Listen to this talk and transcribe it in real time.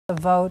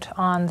The vote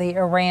on the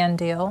Iran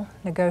deal,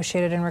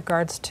 negotiated in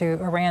regards to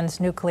Iran's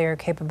nuclear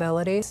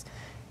capabilities.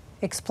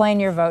 Explain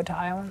your vote to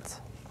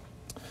Iowans.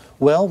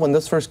 Well, when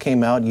this first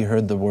came out, you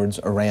heard the words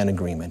Iran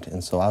agreement,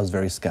 and so I was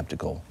very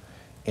skeptical.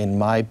 And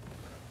my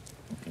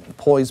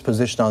poised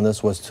position on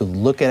this was to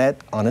look at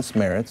it on its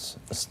merits,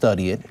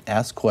 study it,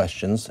 ask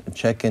questions,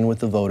 check in with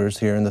the voters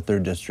here in the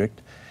 3rd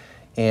District,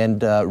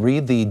 and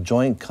read the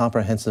Joint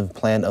Comprehensive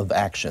Plan of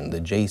Action, the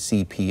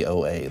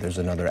JCPOA. There's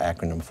another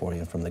acronym for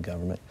you from the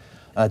government.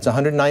 It's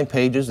 109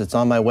 pages. It's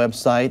on my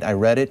website. I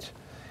read it.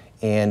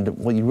 And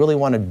what you really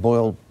want to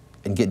boil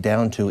and get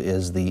down to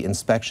is the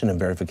inspection and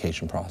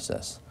verification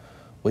process,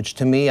 which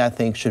to me I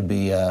think should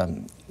be,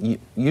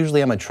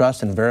 usually I'm a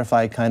trust and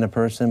verify kind of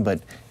person,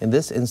 but in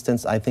this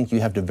instance I think you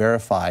have to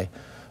verify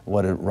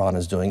what Iran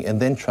is doing and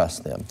then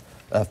trust them.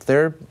 If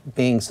they're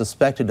being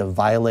suspected of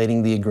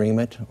violating the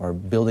agreement or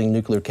building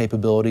nuclear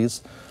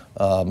capabilities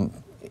in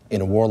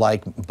a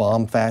warlike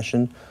bomb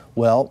fashion,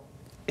 well,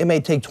 it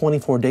may take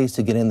 24 days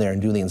to get in there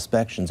and do the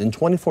inspections. In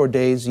 24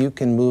 days, you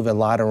can move a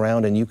lot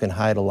around and you can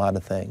hide a lot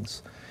of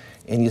things.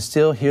 And you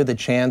still hear the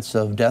chants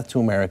of death to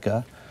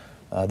America.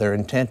 They're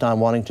intent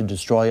on wanting to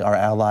destroy our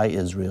ally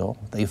Israel.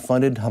 They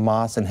funded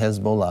Hamas and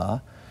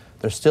Hezbollah.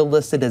 They're still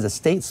listed as a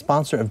state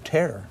sponsor of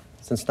terror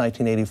since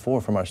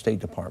 1984 from our State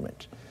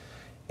Department.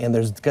 And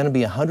there's going to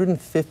be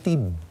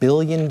 $150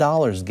 billion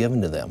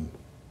given to them.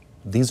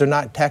 These are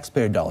not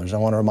taxpayer dollars. I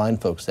want to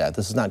remind folks that.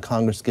 This is not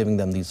Congress giving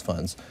them these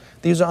funds.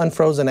 These are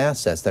unfrozen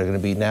assets that are going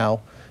to be now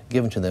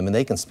given to them, and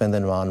they can spend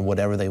them on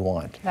whatever they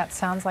want. That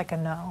sounds like a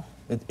no.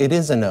 It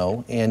is a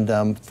no.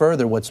 And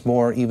further, what's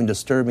more even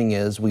disturbing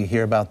is we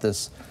hear about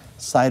this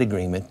side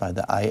agreement by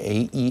the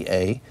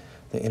IAEA,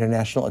 the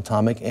International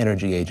Atomic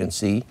Energy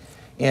Agency.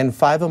 And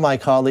 5 of my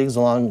colleagues,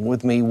 along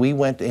with me, we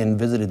went and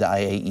visited the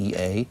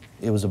IAEA.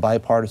 It was a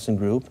bipartisan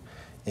group,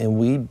 and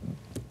we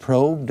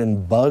probed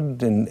and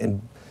bugged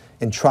and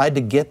tried to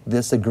get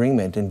this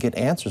agreement and get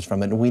answers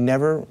from it. And we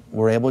never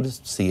were able to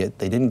see it.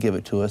 They didn't give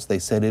it to us. They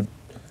said it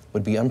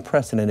would be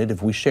unprecedented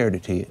if we shared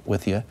it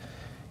with you.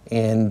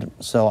 And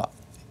so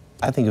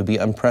I think it would be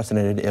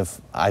unprecedented if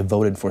I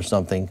voted for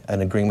something,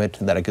 an agreement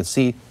that I could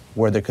see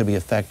where there could be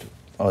effect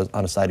on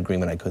a side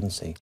agreement I couldn't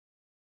see.